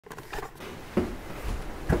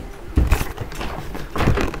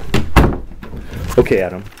Okay,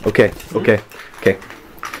 Adam. Okay.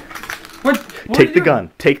 What? Take the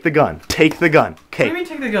gun. Take the gun. Take the gun. Okay. What do you mean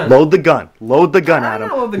take the gun? Load the gun. Load the gun, I Adam.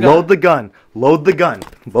 don't load the gun. Load the gun. Load the gun.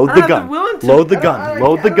 Load I the don't have gun. the will to. Load the I gun. don't-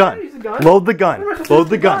 Load the I don't know how gun. to use a gun. Load the gun. What am I supposed Load to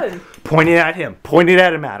the use gun. the gun? Point it at him. Point it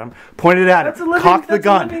at him, Adam. Point it at That's a him. living- Cock the that's a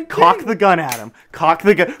gun. living Cock thing. the gun, Adam. Cock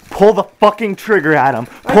the gun. Pull the fucking trigger, Adam.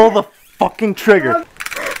 Pull the fucking trigger.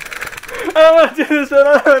 I don't want to do this, man.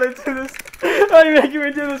 I don't want to do this. Why are you making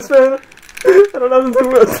me do this, man? I don't know the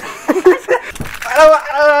words. I don't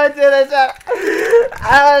want to do this, man. I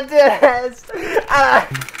don't want to do this.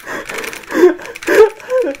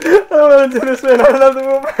 I don't want to do this, man. I don't have the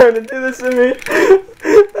willpower to do this to me.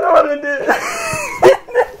 I don't want to do this.